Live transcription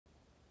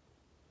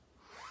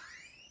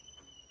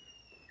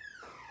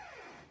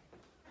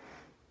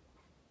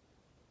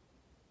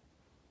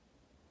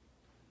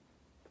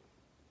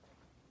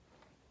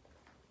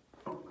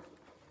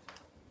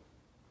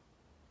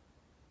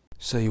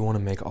So you want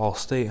to make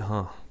All-State,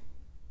 huh?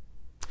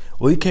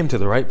 Well, you came to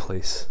the right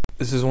place.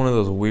 This is one of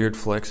those weird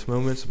flex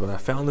moments, but I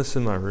found this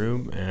in my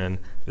room, and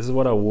this is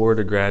what I wore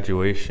to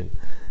graduation.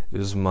 It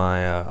was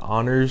my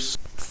honors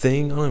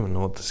thing. I don't even know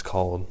what this is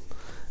called.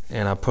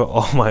 And I put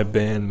all my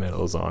band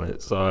medals on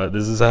it. So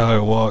this is how I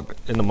walk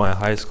into my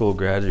high school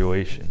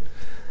graduation.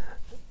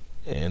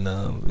 And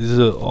these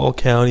are all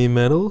county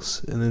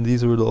medals, and then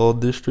these were the all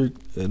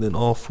district, and then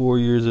all 4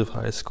 years of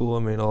high school I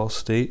made all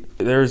state.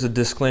 There's a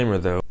disclaimer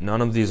though,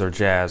 none of these are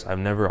jazz. I've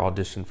never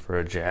auditioned for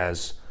a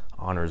jazz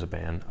honors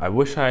band. I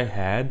wish I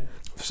had,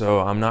 so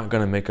I'm not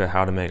gonna make a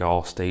how to make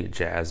all state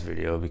jazz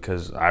video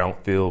because I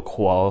don't feel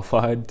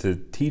qualified to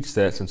teach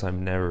that since I've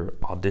never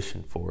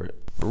auditioned for it.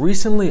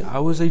 Recently I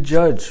was a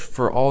judge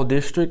for all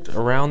district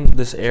around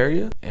this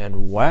area,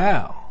 and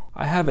wow,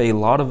 I have a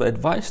lot of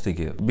advice to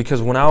give,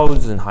 because when I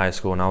was in high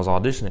school and I was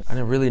auditioning, I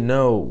didn't really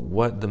know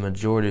what the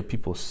majority of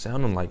people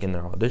sounded like in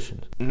their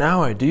auditions.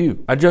 Now I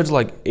do. I judged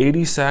like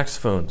 80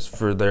 saxophones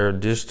for their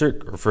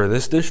district, or for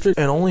this district,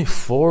 and only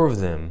 4 of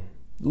them,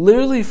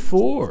 literally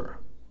 4,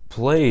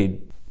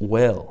 played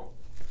well.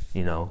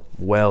 You know,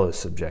 well is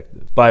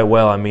subjective. By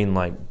well, I mean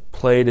like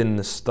played in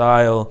the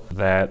style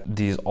that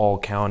these all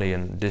county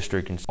and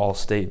district and all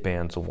state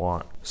bands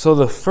want. So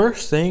the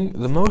first thing,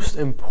 the most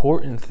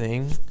important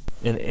thing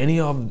in any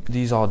of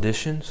these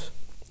auditions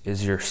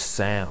is your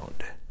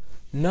sound.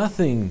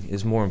 Nothing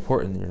is more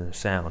important than your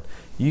sound.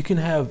 You can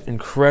have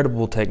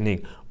incredible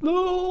technique,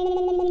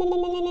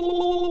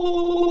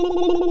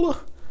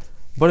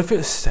 but if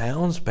it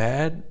sounds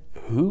bad,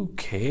 who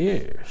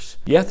cares?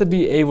 You have to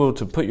be able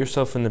to put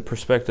yourself in the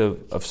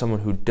perspective of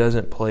someone who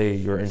doesn't play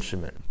your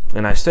instrument.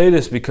 And I say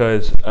this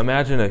because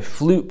imagine a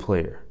flute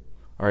player.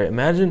 All right,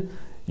 imagine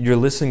you're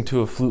listening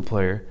to a flute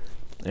player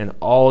and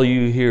all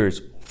you hear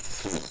is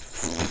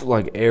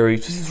like airy,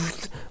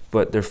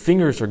 but their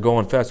fingers are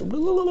going fast,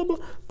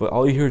 but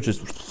all you hear is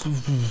just.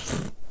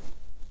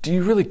 Do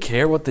you really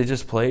care what they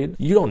just played?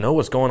 You don't know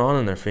what's going on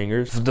in their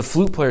fingers. The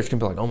flute players can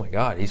be like, oh my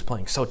God, he's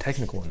playing so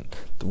technical and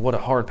what a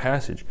hard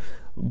passage.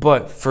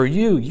 But for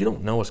you, you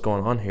don't know what's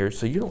going on here,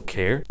 so you don't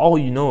care. All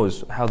you know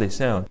is how they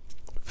sound.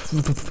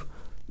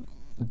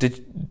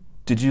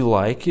 Did you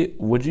like it?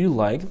 Would you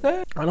like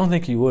that? I don't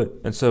think you would.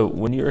 And so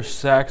when you're a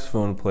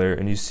saxophone player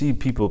and you see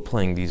people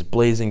playing these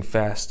blazing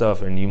fast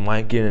stuff and you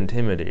might get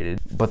intimidated,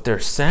 but their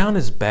sound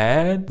is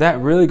bad, that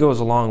really goes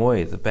a long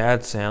way. The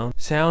bad sound.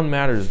 Sound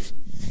matters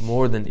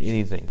more than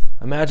anything.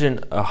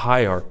 Imagine a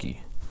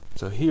hierarchy.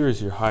 So here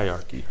is your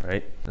hierarchy,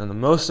 right? And the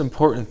most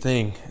important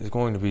thing is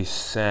going to be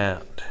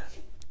sound.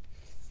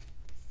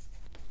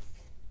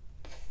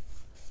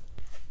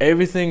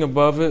 Everything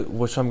above it,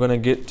 which I'm gonna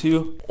get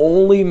to,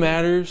 only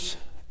matters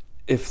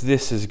if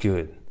this is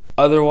good.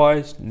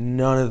 Otherwise,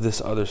 none of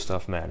this other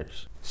stuff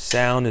matters.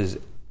 Sound is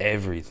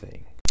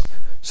everything.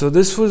 So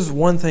this was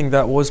one thing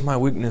that was my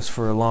weakness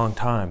for a long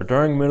time.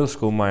 During middle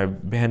school, my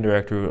band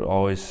director would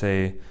always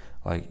say,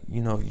 like,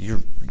 you know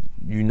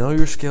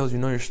your skills, you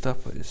know your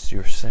stuff, but it's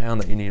your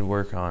sound that you need to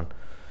work on.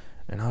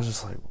 And I was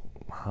just like,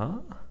 huh?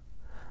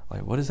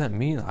 Like, what does that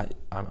mean?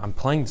 I'm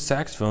playing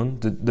saxophone,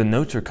 the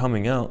notes are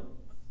coming out.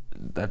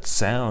 That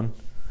sound,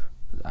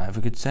 I have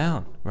a good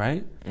sound,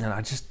 right? And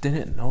I just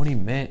didn't know what he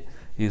meant.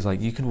 He was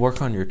like, you can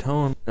work on your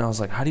tone. And I was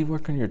like, how do you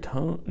work on your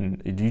tone?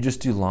 And do you just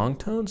do long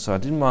tones? So I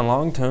did my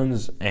long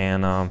tones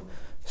and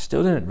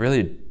still didn't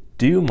really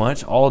do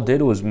much. All it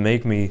did was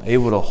make me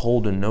able to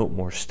hold a note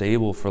more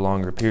stable for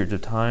longer periods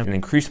of time and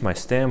increase my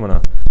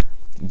stamina.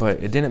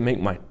 But it didn't make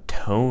my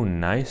tone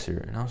nicer.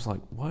 And I was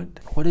like, what?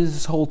 What is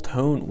this whole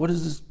tone? What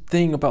is this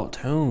thing about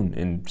tone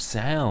and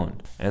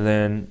sound? And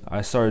then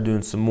I started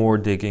doing some more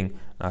digging.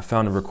 I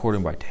found a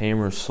recording by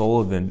Tamer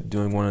Sullivan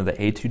doing one of the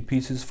etude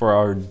pieces for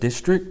our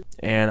district.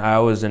 And I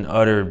was in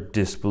utter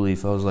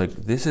disbelief. I was like,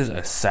 this is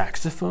a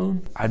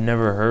saxophone? I've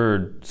never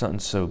heard something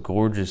so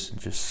gorgeous and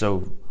just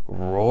so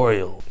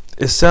royal.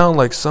 It sounded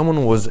like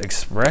someone was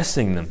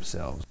expressing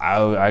themselves.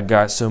 I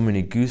got so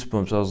many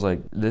goosebumps. I was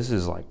like, this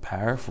is like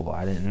powerful.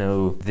 I didn't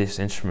know this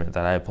instrument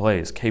that I play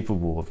is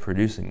capable of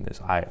producing this.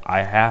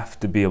 I have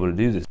to be able to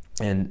do this.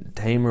 And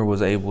Tamer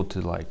was able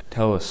to like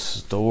tell a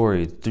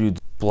story through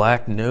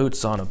black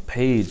notes on a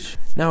page.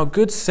 Now a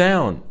good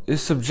sound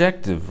is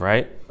subjective,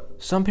 right?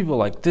 Some people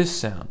like this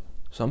sound.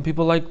 Some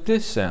people like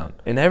this sound,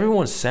 and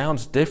everyone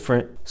sounds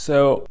different.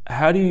 So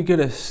how do you get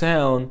a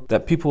sound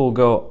that people will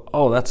go,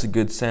 oh, that's a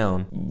good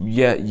sound,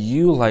 yet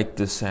you like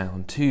the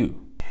sound too?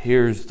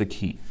 Here's the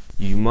key.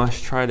 You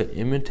must try to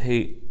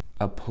imitate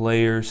a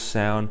player's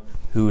sound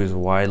who is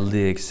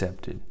widely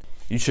accepted.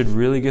 You should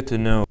really get to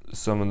know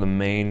some of the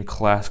main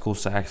classical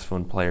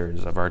saxophone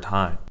players of our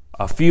time.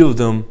 A few of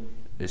them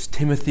is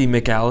Timothy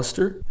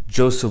McAllister,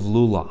 Joseph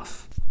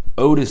Luloff,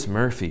 Otis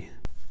Murphy,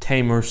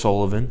 Tamer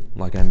Sullivan,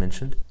 like I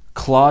mentioned,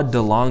 Claude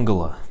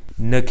DeLongala,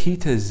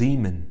 Nikita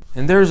Zeman,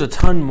 and there's a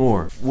ton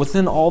more.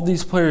 Within all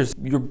these players,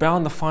 you're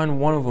bound to find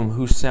one of them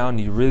whose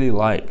sound you really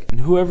like.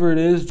 And whoever it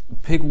is,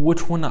 pick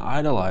which one to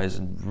idolize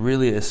and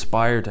really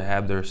aspire to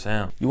have their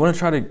sound. You want to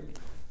try to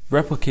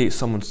replicate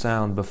someone's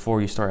sound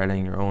before you start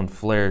adding your own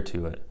flair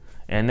to it.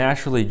 And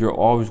naturally, you're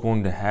always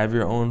going to have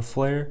your own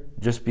flair,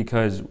 just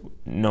because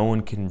no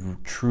one can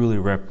truly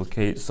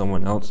replicate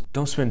someone else.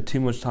 Don't spend too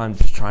much time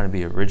just trying to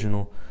be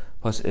original.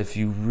 Plus, if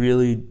you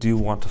really do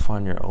want to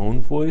find your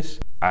own voice,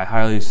 I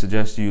highly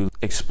suggest you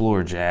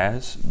explore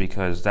jazz,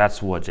 because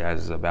that's what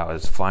jazz is about,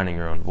 is finding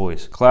your own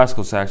voice.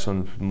 Classical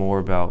saxophone is more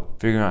about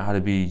figuring out how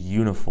to be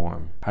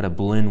uniform, how to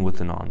blend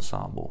with an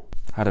ensemble,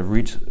 how to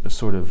reach a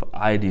sort of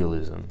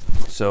idealism.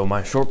 So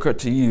my shortcut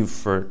to you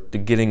to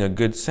getting a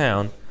good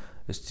sound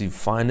is to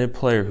find a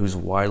player who's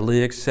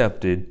widely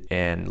accepted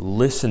and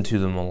listen to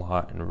them a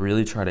lot and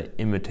really try to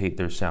imitate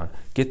their sound.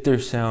 Get their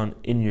sound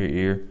in your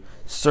ear.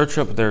 Search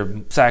up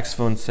their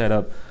saxophone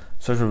setup,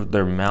 search up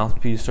their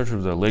mouthpiece, search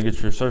up their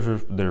ligature, search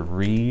up their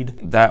reed.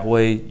 That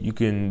way you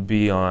can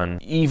be on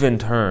even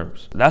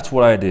terms. That's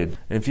what I did.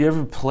 And if you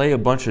ever play a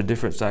bunch of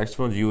different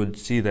saxophones, you would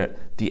see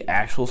that the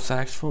actual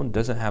saxophone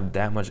doesn't have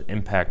that much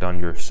impact on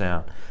your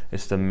sound.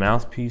 It's the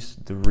mouthpiece,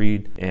 the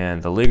reed,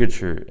 and the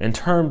ligature. In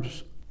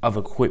terms of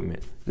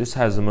equipment, this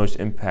has the most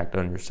impact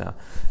on your sound.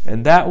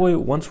 And that way,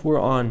 once we're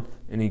on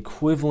an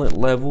equivalent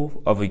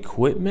level of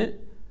equipment,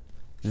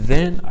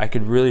 then I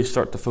could really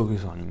start to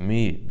focus on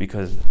me,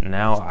 because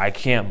now I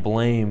can't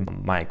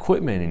blame my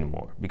equipment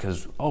anymore,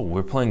 because, oh,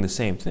 we're playing the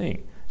same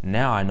thing.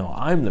 Now I know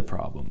I'm the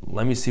problem.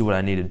 Let me see what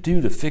I need to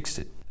do to fix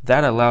it.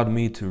 That allowed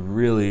me to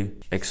really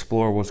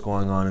explore what's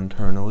going on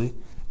internally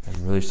and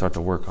really start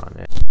to work on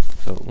it.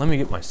 So let me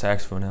get my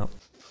saxophone out.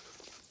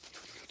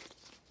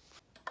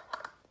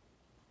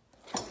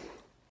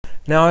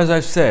 Now, as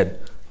I've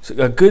said,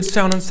 a good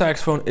sound on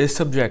saxophone is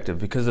subjective,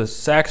 because a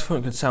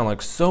saxophone can sound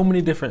like so many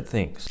different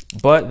things.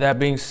 But that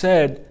being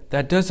said,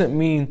 that doesn't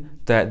mean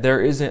that there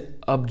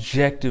isn't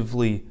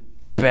objectively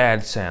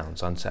bad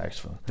sounds on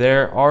saxophone.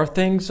 There are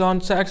things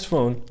on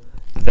saxophone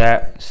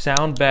that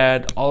sound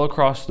bad all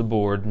across the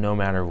board, no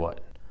matter what.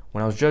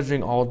 When I was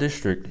judging all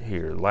district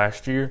here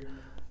last year,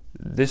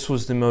 this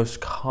was the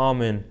most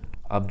common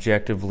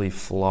objectively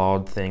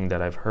flawed thing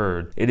that I've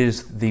heard. It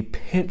is the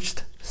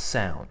pinched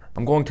sound.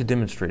 I'm going to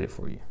demonstrate it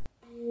for you.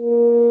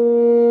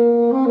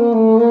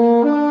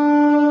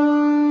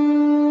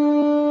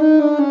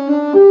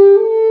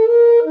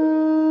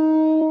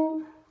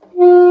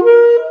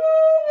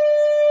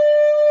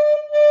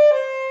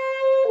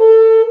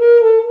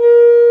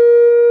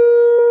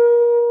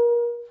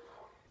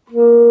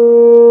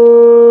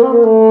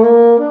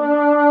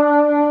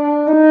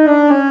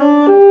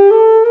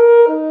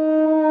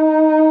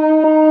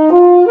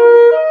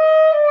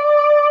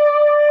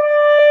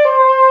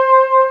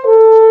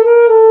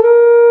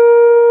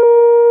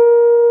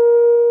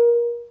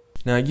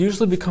 Now, it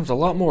usually becomes a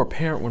lot more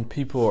apparent when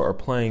people are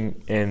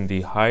playing in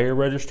the higher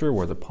register,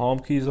 where the palm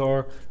keys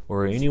are,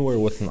 or anywhere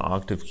with an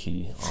octave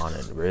key on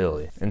it,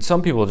 really. And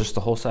some people, just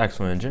the whole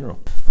saxophone in general.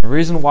 The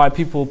reason why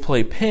people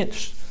play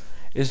pinched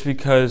is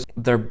because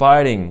they're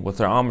biting with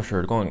their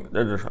embouchure,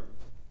 they're just,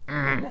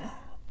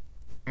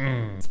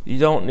 You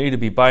don't need to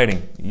be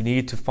biting. You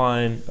need to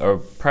find a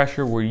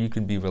pressure where you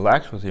can be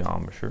relaxed with your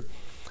embouchure.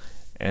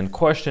 And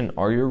question,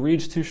 are your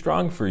reeds too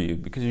strong for you?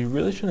 Because you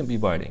really shouldn't be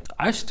biting.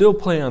 I still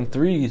play on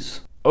threes.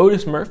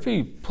 Otis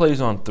Murphy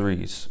plays on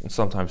threes, and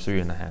sometimes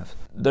 3.5.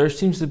 There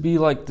seems to be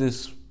like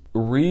this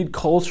reed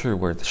culture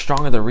where the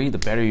stronger the reed, the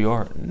better you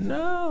are.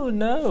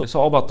 No. It's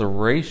all about the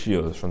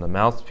ratios from the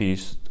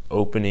mouthpiece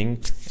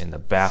opening and the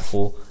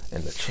baffle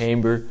and the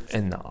chamber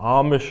and the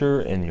embouchure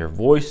and your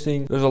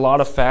voicing. There's a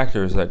lot of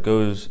factors that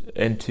goes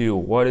into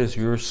what is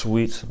your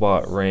sweet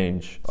spot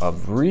range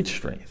of reed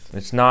strength.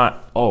 It's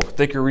not, oh,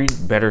 thicker reed,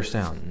 better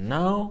sound.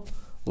 No,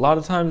 a lot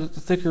of times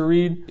the thicker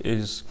reed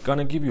is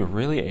gonna give you a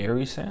really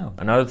airy sound.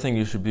 Another thing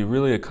you should be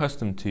really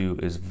accustomed to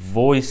is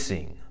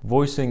voicing.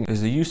 Voicing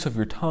is the use of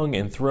your tongue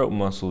and throat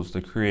muscles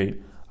to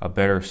create a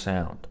better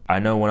sound. I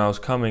know when I was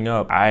coming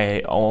up,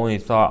 I only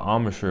thought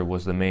embouchure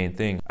was the main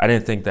thing. I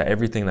didn't think that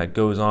everything that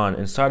goes on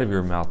inside of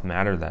your mouth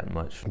mattered that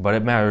much, but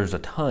it matters a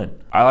ton.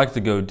 I like to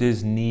go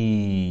Disney,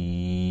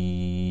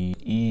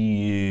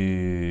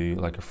 E,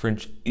 like a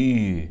French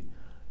E,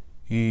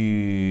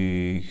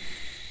 E.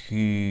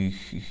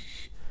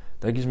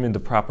 That gives me the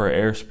proper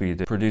airspeed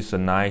to produce a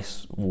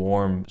nice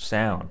warm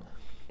sound.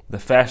 The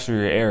faster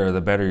your air,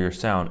 the better your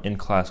sound in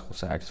classical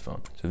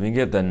saxophone. So if you can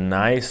get the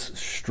nice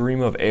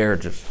stream of air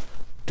just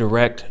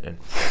direct, and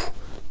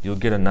you'll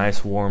get a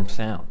nice warm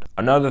sound.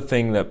 Another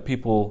thing that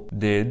people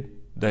did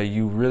that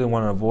you really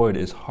want to avoid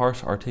is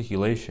harsh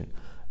articulation.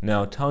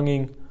 Now,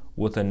 tonguing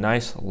with a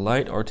nice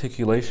light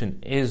articulation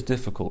is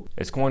difficult.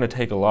 It's going to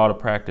take a lot of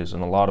practice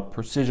and a lot of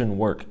precision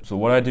work. So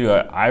what I do,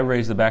 I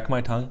raise the back of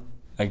my tongue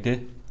like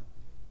this,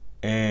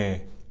 and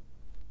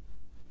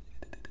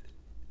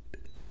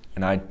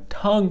I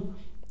tongue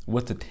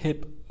with the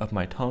tip of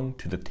my tongue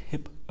to the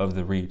tip of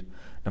the reed.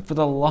 Now, for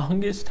the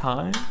longest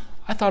time,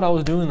 I thought I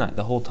was doing that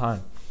the whole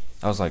time.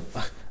 I was like,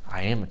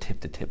 I am a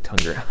tip-to-tip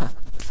tonguer.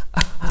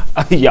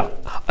 Yeah,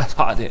 I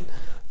thought it.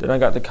 Then I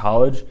got to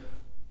college,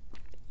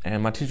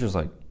 and my teacher was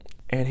like,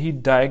 and he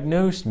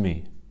diagnosed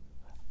me.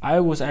 I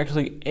was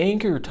actually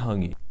anchor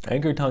tonguing.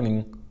 Anchor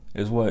tonguing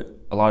is what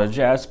a lot of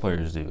jazz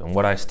players do, and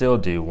what I still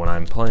do when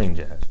I'm playing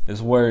jazz,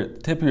 is where the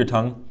tip of your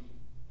tongue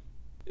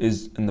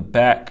is in the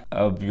back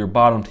of your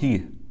bottom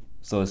teeth.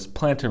 So it's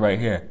planted right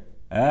here.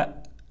 And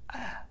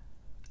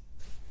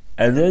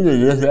then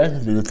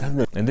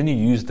you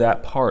use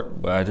that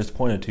part that I just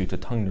pointed to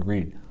tongue to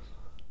read.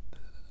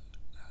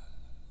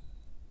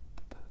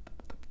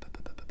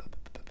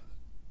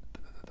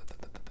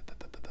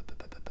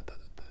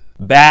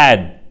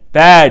 Bad.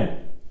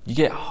 You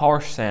get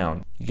harsh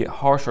sound. You get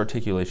harsh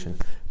articulation.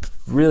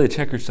 Really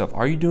check yourself.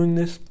 Are you doing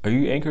this? Are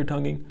you anchor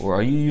tonguing? Or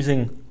are you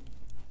using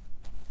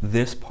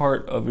this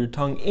part of your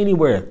tongue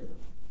anywhere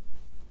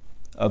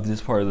of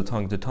this part of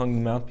the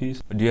tongue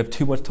mouthpiece? Or do you have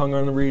too much tongue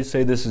on the reed?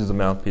 Say this is the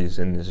mouthpiece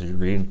and this is your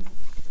reed.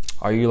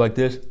 Are you like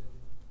this?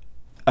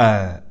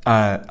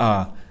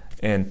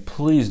 And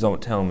please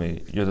don't tell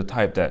me you're the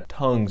type that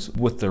tongues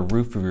with the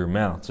roof of your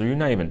mouth. So you're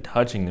not even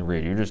touching the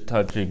reed, you're just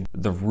touching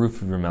the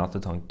roof of your mouth, the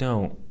tongue.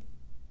 Don't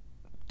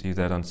do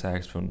that on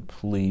saxophone,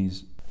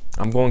 please.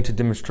 I'm going to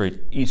demonstrate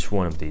each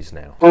one of these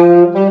now.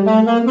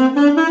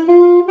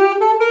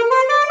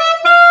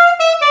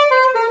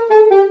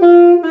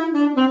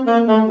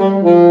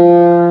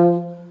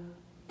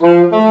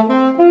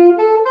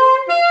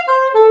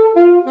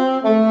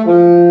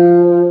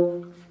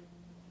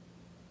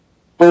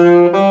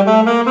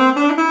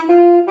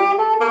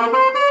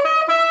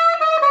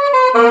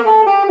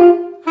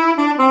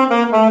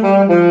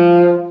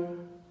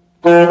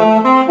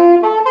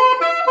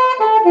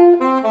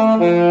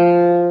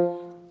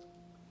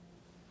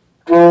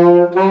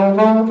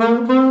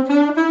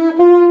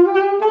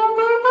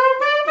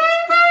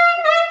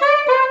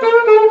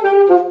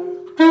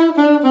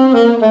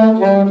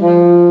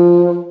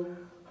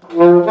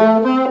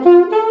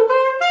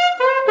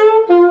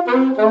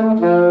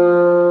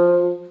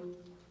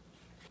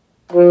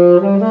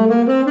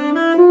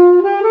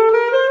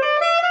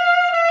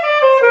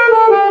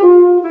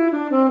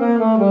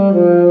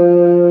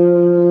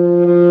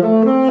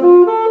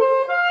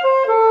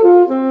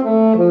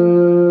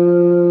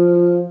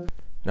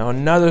 Now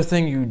another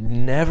thing you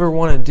never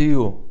want to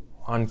do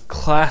on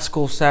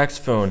classical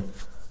saxophone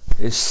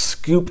is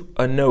scoop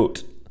a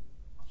note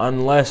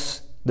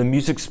unless the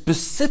music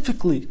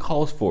specifically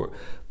calls for it.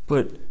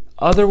 But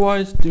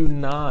otherwise, do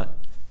not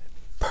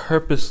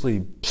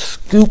purposely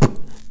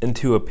scoop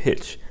into a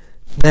pitch.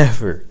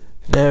 Never,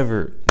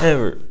 never,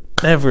 never,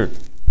 never,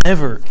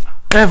 never,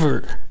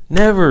 never,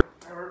 never.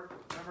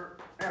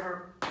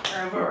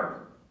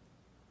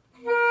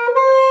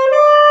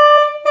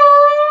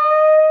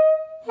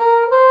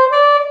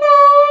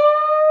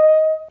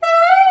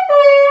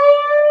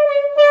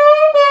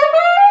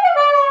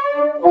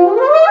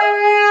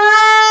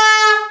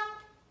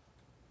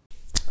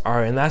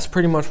 Alright, and that's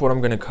pretty much what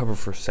I'm going to cover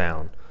for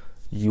sound.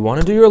 You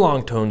want to do your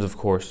long tones, of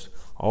course.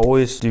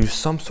 Always do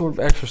some sort of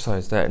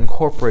exercise that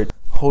incorporates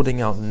holding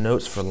out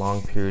notes for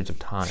long periods of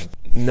time.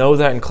 Know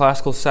that in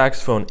classical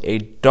saxophone, a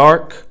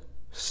dark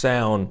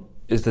sound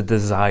is the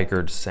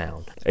desired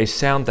sound. A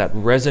sound that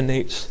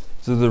resonates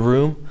through the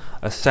room,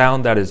 a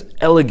sound that is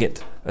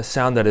elegant, a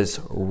sound that is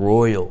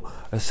royal,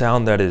 a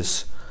sound that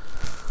is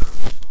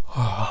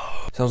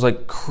sounds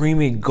like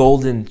creamy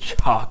golden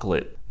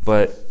chocolate.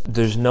 But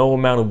there's no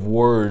amount of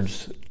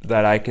words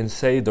that I can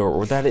say though,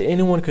 or that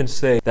anyone can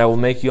say, that will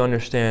make you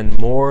understand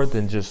more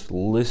than just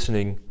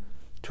listening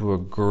to a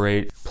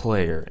great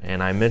player.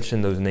 And I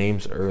mentioned those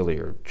names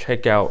earlier.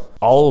 Check out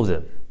all of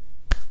them.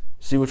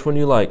 See which one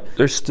you like.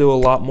 There's still a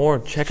lot more.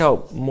 Check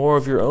out more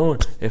of your own.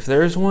 If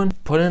there's one,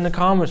 put it in the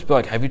comments. Be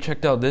like, have you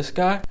checked out this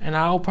guy? And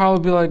I'll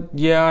probably be like,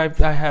 yeah,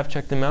 I have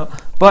checked him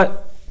out.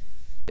 But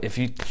if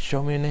you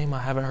show me a name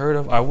I haven't heard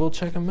of, I will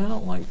check him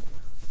out. Like,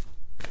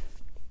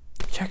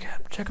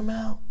 check them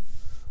out.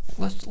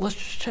 Let's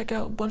just check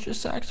out a bunch of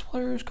sax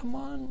players. Come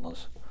on,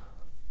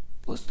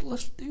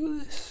 let's do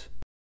this.